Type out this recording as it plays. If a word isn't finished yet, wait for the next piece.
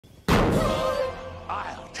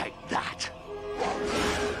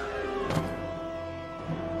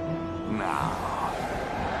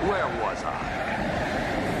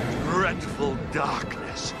Evil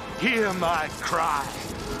darkness, hear my cry.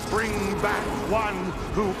 Bring back one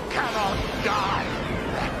who cannot die.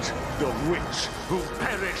 Let the witch who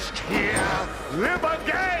perished here live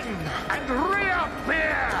again and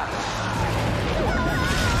reappear!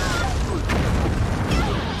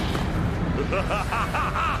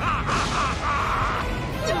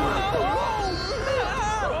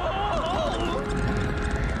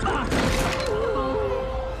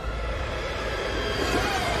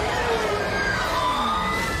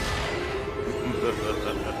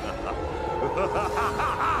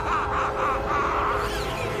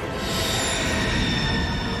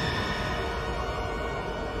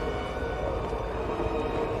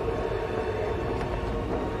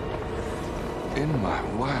 In my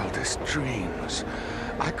wildest dreams,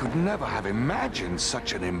 I could never have imagined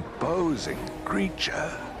such an imposing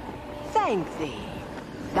creature. Thank thee.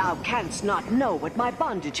 Thou canst not know what my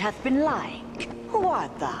bondage hath been like. Who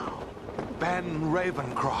art thou? Ben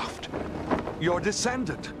Ravencroft, your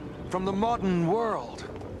descendant from the modern world.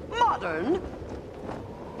 Modern?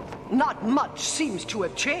 Not much seems to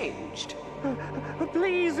have changed.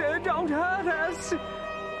 Please, don't hurt us.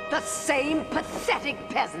 The same pathetic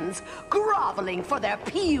peasants groveling for their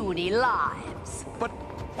puny lives. But,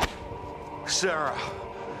 Sarah,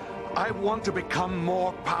 I want to become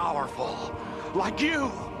more powerful, like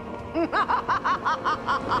you.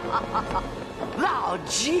 Thou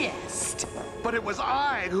jest. But it was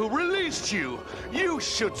I who released you. You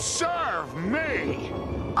should serve me.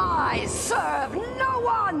 I serve no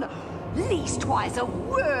one, leastwise a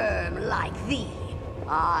worm like thee.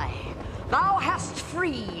 Aye, thou hast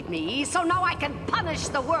freed me, so now I can punish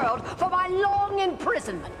the world for my long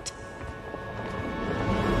imprisonment.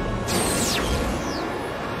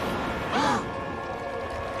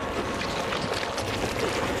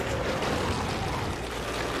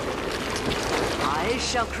 I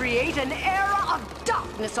shall create an era of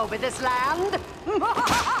darkness over this land.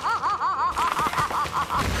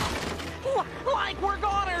 Like we're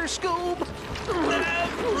goners, Scoob.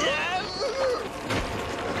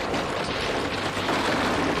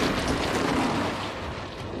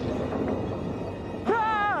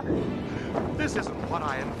 This isn't what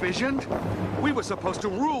I envisioned. We were supposed to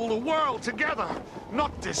rule the world together,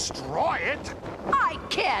 not destroy it. I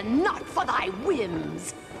care not for thy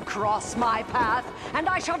whims. Cross my path, and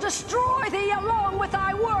I shall destroy thee along with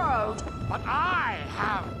thy world. But I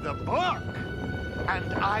have the book,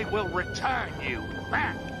 and I will return you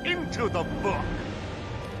back into the book.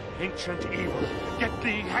 Ancient evil, get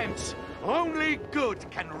thee hence. Only good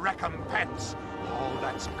can recompense all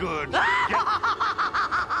that's good.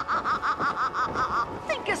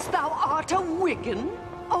 Thinkest thou art a Wiccan?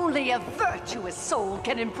 Only a virtuous soul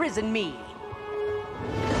can imprison me.